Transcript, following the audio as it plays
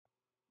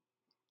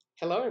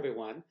Hello,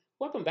 everyone.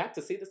 Welcome back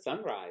to See the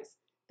Sunrise.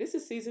 This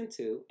is season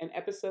 2 and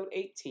episode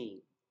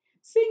 18.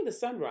 Seeing the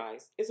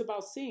sunrise is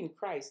about seeing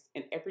Christ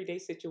in everyday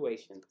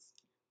situations.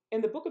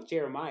 In the book of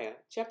Jeremiah,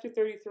 chapter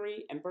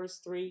 33 and verse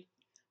 3,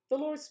 the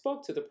Lord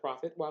spoke to the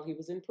prophet while he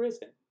was in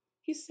prison.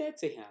 He said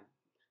to him,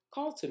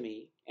 "Call to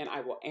me, and I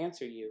will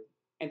answer you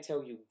and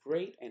tell you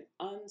great and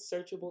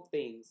unsearchable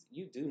things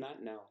you do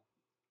not know."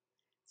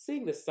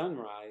 Seeing the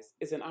sunrise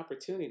is an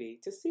opportunity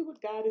to see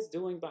what God is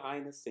doing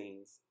behind the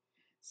scenes.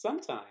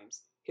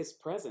 Sometimes his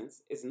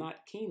presence is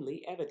not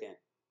keenly evident,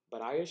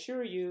 but I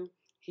assure you,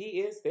 he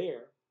is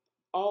there.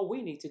 All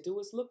we need to do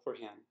is look for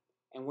him,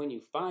 and when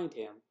you find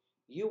him,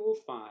 you will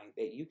find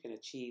that you can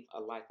achieve a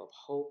life of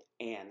hope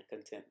and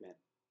contentment.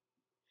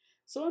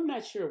 So I'm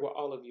not sure where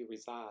all of you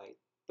reside,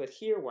 but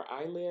here where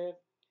I live,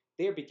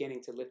 they're beginning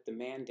to lift the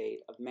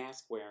mandate of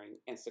mask wearing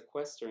and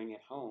sequestering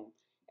at home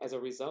as a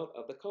result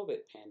of the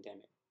COVID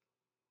pandemic.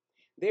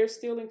 They're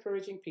still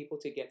encouraging people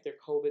to get their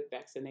COVID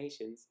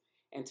vaccinations,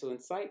 and to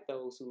incite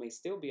those who may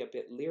still be a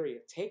bit leery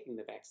of taking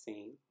the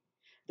vaccine,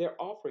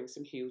 they're offering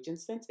some huge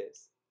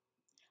incentives.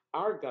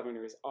 Our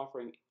governor is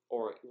offering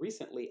or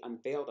recently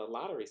unveiled a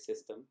lottery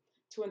system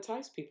to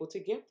entice people to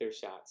get their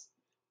shots,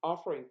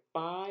 offering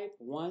five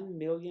 $1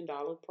 million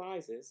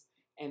prizes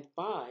and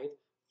five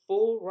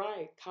full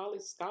ride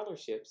college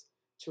scholarships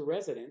to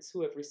residents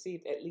who have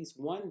received at least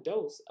one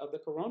dose of the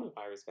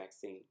coronavirus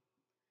vaccine.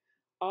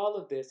 All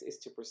of this is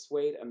to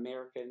persuade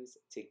Americans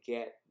to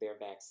get their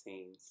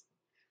vaccines.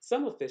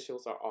 Some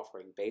officials are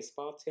offering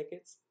baseball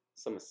tickets,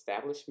 some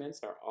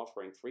establishments are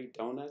offering free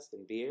donuts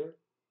and beer,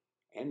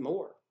 and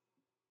more.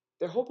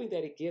 They're hoping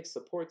that it gives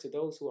support to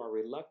those who are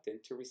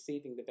reluctant to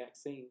receiving the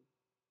vaccine.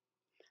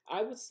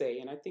 I would say,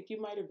 and I think you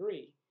might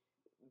agree,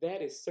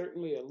 that is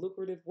certainly a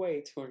lucrative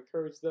way to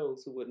encourage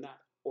those who would not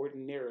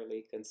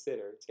ordinarily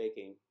consider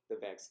taking the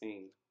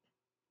vaccine.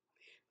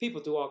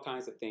 People do all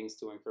kinds of things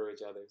to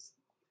encourage others.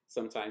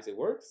 Sometimes it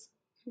works,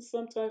 and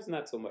sometimes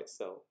not so much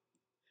so.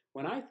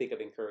 When I think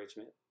of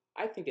encouragement,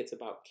 I think it's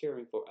about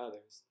caring for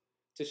others,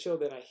 to show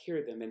that I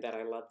hear them and that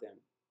I love them.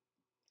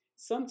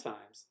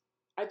 Sometimes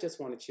I just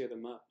want to cheer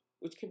them up,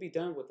 which can be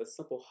done with a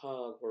simple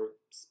hug or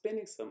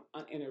spending some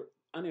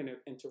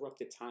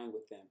uninterrupted time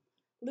with them,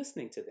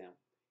 listening to them,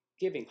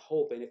 giving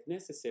hope, and if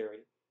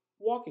necessary,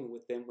 walking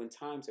with them when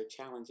times are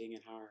challenging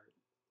and hard.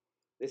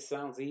 This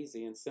sounds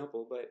easy and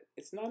simple, but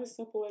it's not as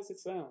simple as it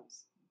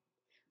sounds.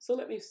 So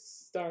let me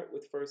start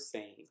with first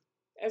saying,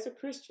 as a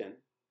Christian,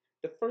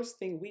 the first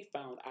thing we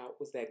found out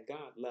was that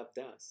God loved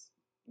us.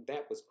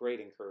 That was great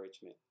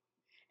encouragement.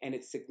 And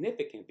it's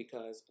significant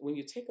because when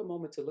you take a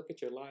moment to look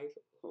at your life,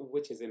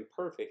 which is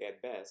imperfect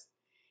at best,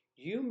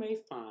 you may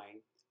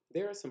find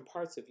there are some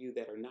parts of you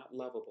that are not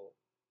lovable.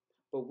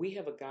 But we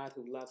have a God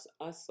who loves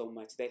us so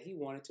much that he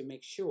wanted to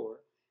make sure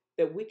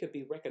that we could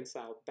be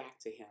reconciled back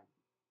to him.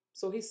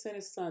 So he sent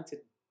his son to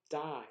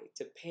die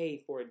to pay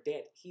for a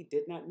debt he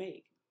did not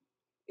make.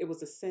 It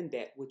was a sin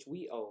debt which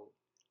we owed,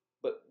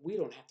 but we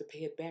don't have to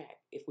pay it back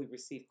if we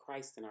receive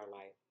Christ in our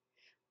life.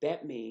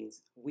 That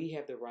means we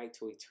have the right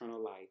to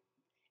eternal life.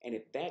 And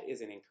if that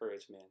isn't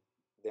encouragement,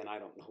 then I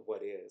don't know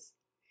what is.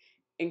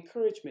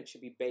 Encouragement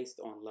should be based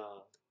on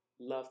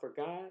love for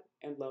God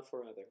and love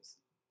for others.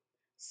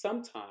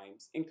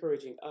 Sometimes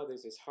encouraging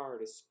others is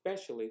hard,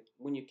 especially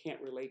when you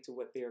can't relate to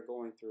what they're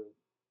going through.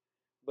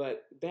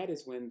 But that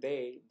is when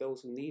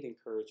those who need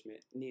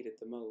encouragement, need it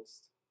the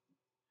most.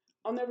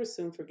 I'll never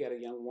soon forget a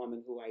young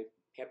woman who I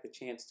had the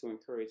chance to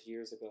encourage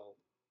years ago.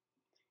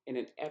 In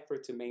an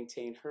effort to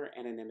maintain her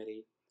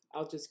anonymity,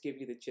 I'll just give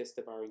you the gist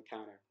of our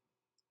encounter.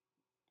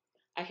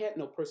 I had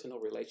no personal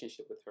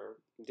relationship with her,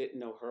 didn't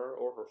know her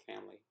or her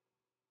family.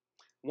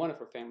 One of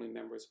her family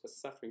members was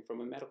suffering from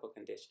a medical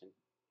condition,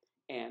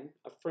 and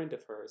a friend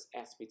of hers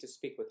asked me to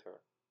speak with her.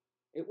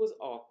 It was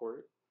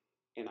awkward,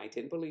 and I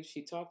didn't believe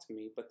she talked to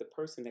me, but the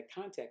person that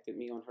contacted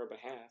me on her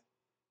behalf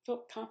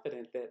felt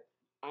confident that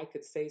I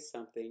could say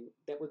something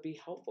that would be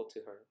helpful to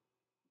her.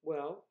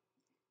 Well,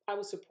 I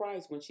was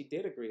surprised when she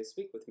did agree to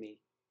speak with me,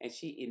 and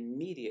she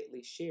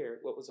immediately shared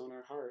what was on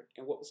her heart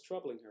and what was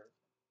troubling her.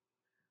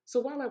 So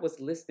while I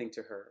was listening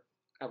to her,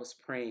 I was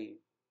praying,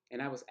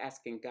 and I was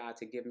asking God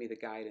to give me the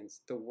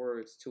guidance, the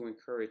words to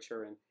encourage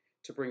her and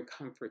to bring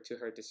comfort to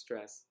her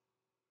distress.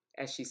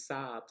 As she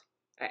sobbed,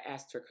 I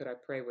asked her, could I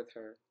pray with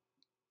her?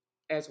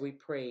 As we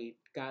prayed,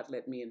 God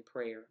led me in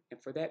prayer,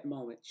 and for that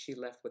moment, she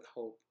left with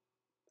hope.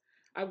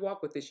 I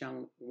walked with this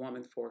young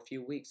woman for a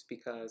few weeks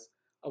because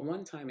a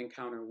one-time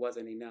encounter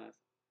wasn't enough,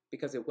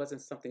 because it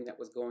wasn't something that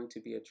was going to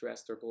be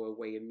addressed or go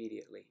away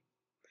immediately.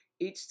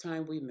 Each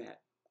time we met,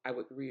 I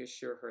would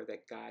reassure her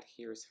that God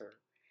hears her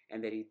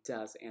and that he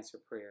does answer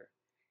prayer,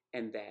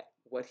 and that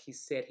what he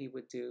said he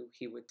would do,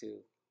 he would do.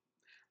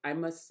 I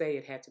must say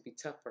it had to be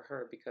tough for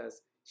her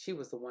because she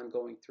was the one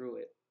going through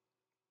it.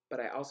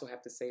 But I also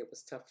have to say it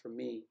was tough for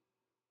me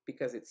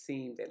because it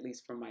seemed, at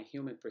least from my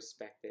human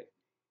perspective,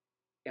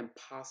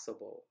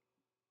 impossible.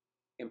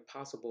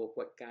 Impossible of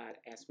what God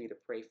asked me to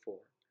pray for.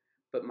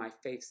 But my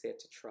faith said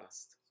to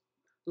trust.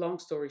 Long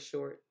story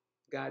short,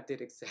 God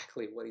did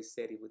exactly what he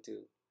said he would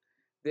do.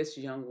 This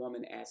young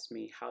woman asked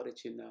me, "How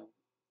did you know?"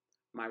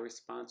 My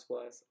response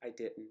was, "I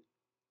didn't.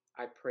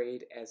 I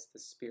prayed as the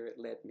Spirit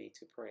led me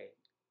to pray."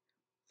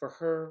 For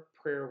her,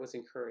 prayer was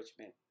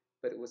encouragement,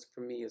 but it was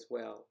for me as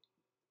well.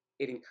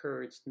 It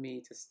encouraged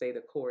me to stay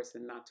the course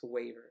and not to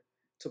waver,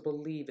 to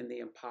believe in the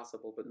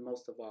impossible, but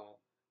most of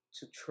all,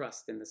 to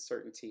trust in the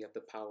certainty of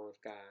the power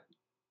of God.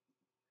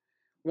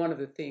 One of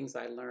the things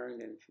I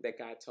learned and that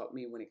God taught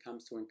me when it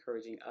comes to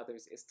encouraging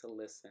others is to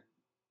listen.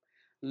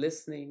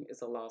 Listening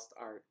is a lost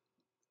art.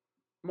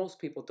 Most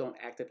people don't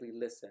actively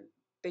listen.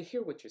 They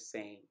hear what you're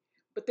saying,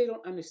 but they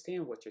don't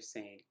understand what you're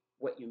saying,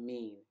 what you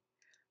mean.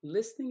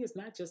 Listening is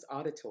not just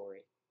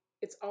auditory,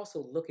 it's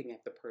also looking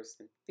at the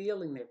person,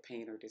 feeling their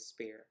pain or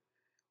despair,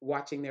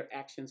 watching their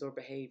actions or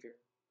behavior.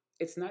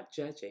 It's not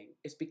judging,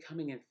 it's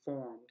becoming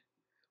informed.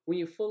 When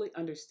you fully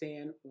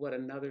understand what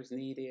another's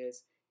need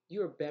is,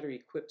 you are better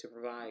equipped to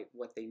provide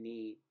what they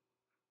need.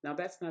 Now,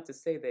 that's not to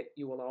say that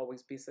you will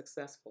always be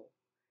successful.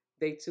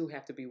 They too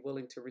have to be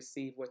willing to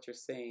receive what you're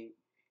saying,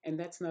 and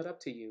that's not up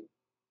to you.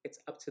 It's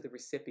up to the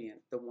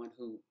recipient, the one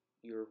who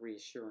you're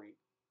reassuring.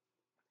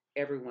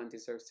 Everyone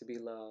deserves to be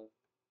loved,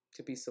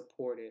 to be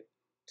supported,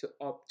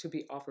 to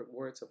be offered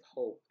words of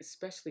hope,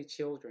 especially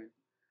children.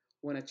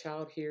 When a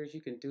child hears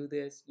you can do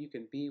this, you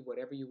can be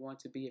whatever you want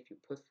to be if you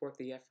put forth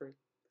the effort,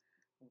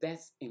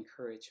 that's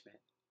encouragement.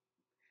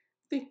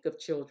 Think of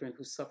children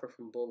who suffer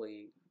from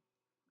bullying.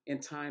 In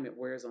time, it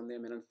wears on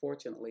them, and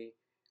unfortunately,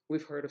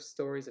 we've heard of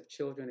stories of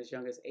children as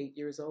young as 8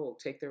 years old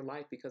take their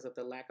life because of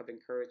the lack of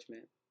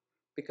encouragement,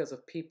 because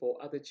of people,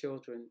 other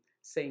children,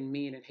 saying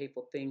mean and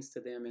hateful things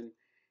to them, and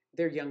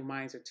their young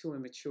minds are too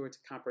immature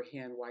to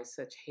comprehend why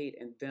such hate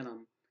and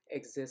venom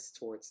exists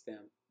towards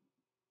them.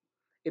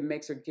 It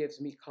makes or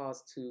gives me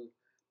cause to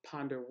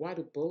ponder, why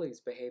do bullies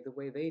behave the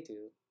way they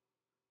do?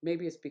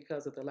 Maybe it's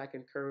because of the lack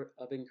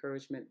of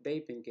encouragement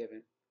they've been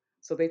given,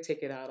 so they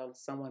take it out on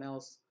someone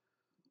else.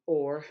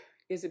 Or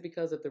is it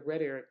because of the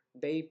rhetoric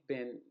they've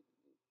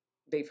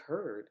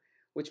heard,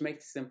 which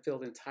makes them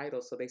feel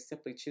entitled, so they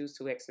simply choose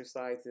to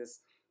exercise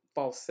this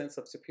false sense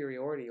of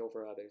superiority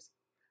over others?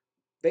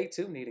 They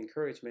too need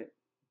encouragement,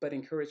 but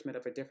encouragement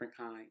of a different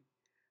kind.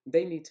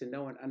 They need to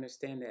know and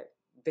understand that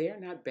they are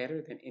not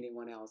better than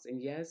anyone else.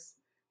 And yes,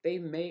 they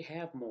may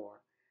have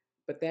more,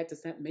 but that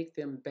does not make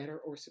them better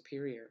or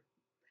superior.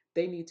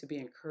 They need to be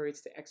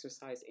encouraged to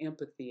exercise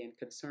empathy and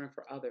concern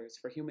for others,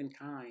 for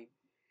humankind.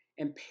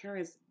 And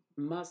parents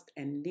must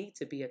and need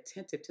to be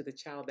attentive to the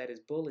child that is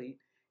bullied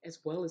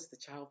as well as the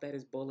child that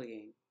is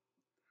bullying.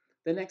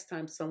 The next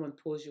time someone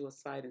pulls you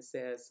aside and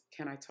says,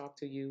 "Can I talk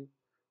to you?"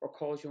 or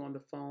calls you on the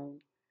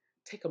phone,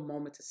 take a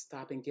moment to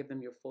stop and give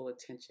them your full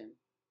attention.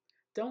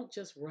 Don't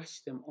just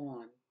rush them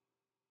on.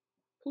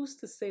 Who's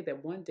to say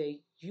that one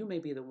day you may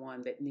be the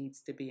one that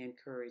needs to be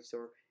encouraged,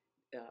 or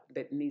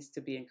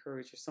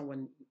or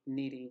someone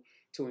needing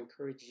to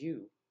encourage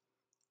you?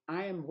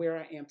 I am where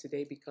I am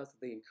today because of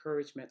the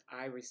encouragement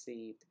I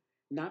received,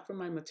 not from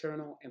my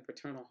maternal and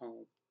paternal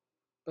home,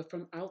 but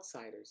from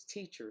outsiders,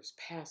 teachers,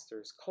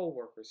 pastors,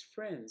 co-workers,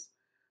 friends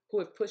who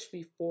have pushed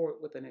me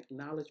forward with an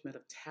acknowledgement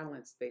of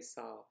talents they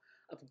saw,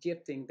 of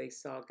gifting they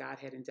saw God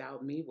had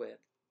endowed me with.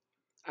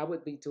 I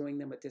would be doing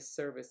them a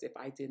disservice if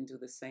I didn't do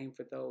the same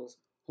for those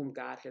whom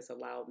God has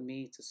allowed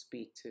me to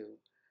speak to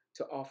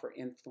offer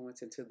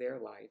influence into their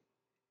life.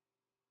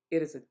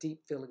 It is a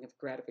deep feeling of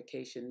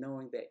gratification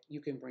knowing that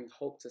you can bring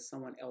hope to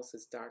someone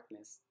else's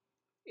darkness.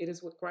 It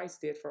is what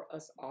Christ did for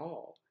us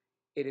all.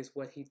 It is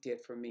what he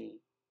did for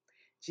me.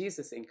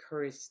 Jesus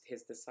encouraged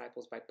his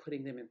disciples by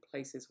putting them in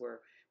places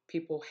where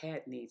people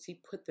had needs. He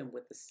put them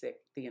with the sick,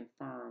 the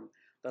infirm,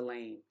 the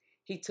lame.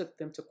 He took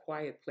them to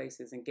quiet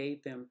places and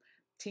gave them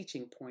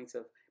teaching points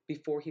of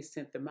before he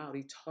sent them out.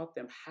 He taught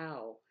them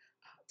how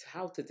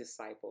to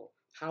disciple,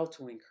 how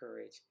to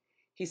encourage.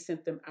 He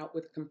sent them out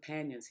with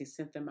companions. He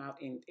sent them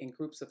out in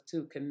groups of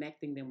two,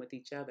 connecting them with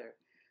each other.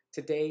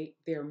 Today,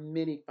 there are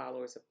many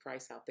followers of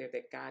Christ out there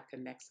that God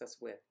connects us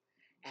with.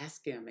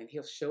 Ask him, and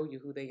he'll show you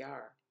who they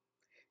are.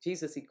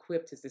 Jesus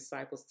equipped his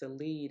disciples to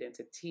lead and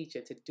to teach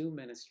and to do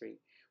ministry.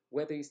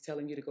 Whether he's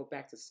telling you to go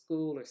back to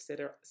school or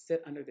sit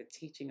under the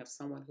teaching of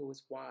someone who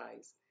is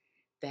wise,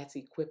 that's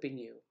equipping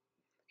you.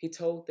 He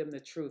told them the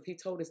truth. He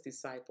told his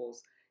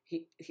disciples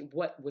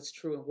what was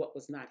true and what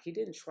was not. He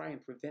didn't try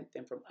and prevent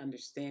them from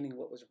understanding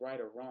what was right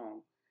or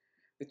wrong.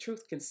 The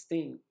truth can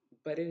sting,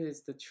 but it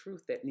is the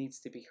truth that needs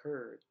to be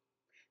heard.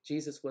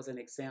 Jesus was an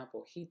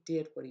example. He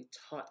did what he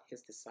taught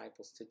his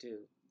disciples to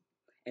do.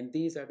 And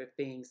these are the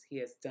things he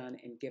has done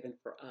and given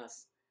for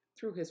us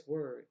through his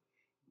word,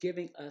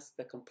 giving us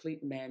the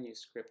complete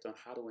manuscript on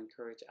how to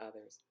encourage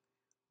others.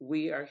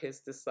 We are his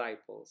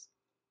disciples.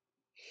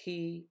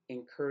 He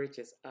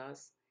encourages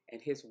us,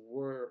 and this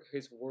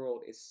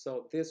world is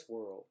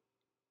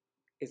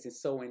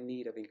so in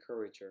need of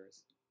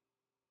encouragers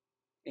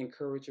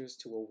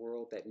to a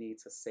world that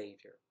needs a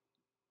savior.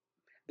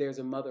 There's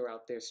a mother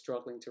out there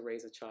struggling to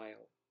raise a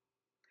child.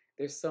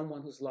 There's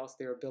someone who's lost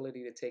their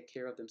ability to take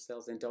care of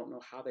themselves and don't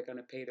know how they're going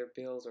to pay their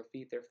bills or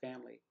feed their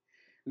family.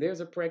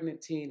 There's a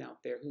pregnant teen out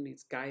there who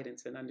needs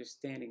guidance and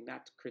understanding,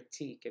 not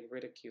critique and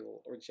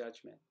ridicule or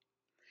judgment.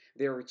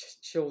 There are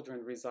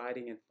children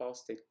residing in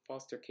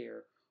foster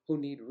care who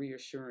need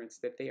reassurance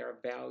that they are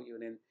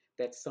valued and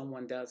that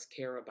someone does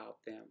care about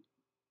them.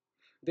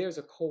 There's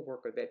a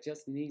coworker that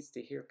just needs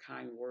to hear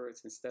kind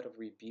words instead of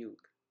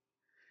rebuke.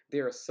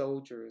 There are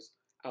soldiers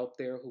out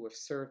there who have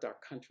served our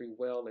country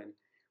well and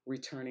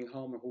returning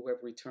home, or who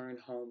have returned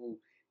home, who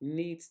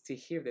needs to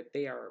hear that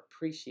they are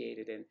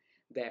appreciated and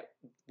that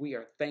we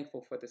are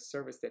thankful for the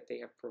service that they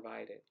have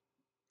provided.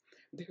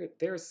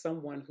 There's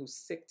someone who's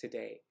sick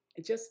today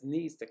and just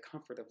needs the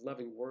comfort of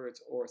loving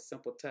words or a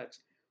simple touch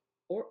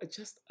or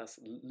just a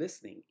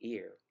listening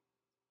ear.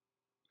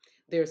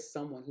 There's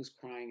someone who's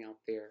crying out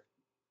there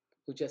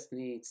who just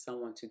needs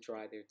someone to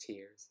dry their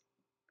tears.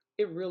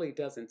 It really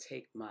doesn't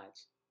take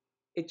much.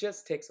 It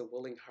just takes a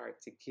willing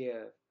heart to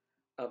give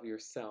of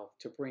yourself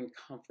to bring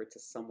comfort to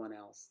someone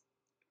else.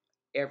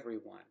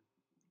 Everyone,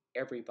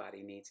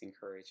 everybody needs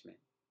encouragement,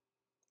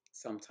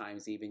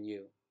 sometimes even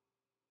you.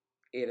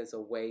 It is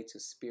a way to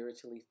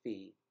spiritually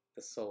feed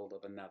the soul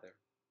of another.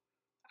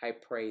 I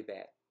pray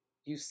that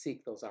you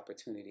seek those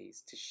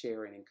opportunities to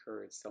share and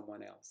encourage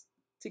someone else,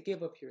 to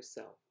give of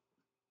yourself,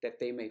 that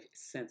they may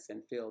sense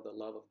and feel the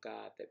love of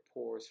God that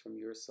pours from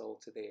your soul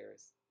to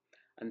theirs.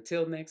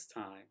 Until next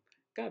time,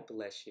 God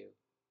bless you,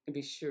 and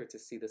be sure to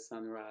see the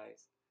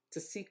sunrise, to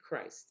see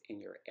Christ in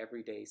your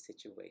everyday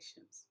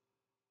situations.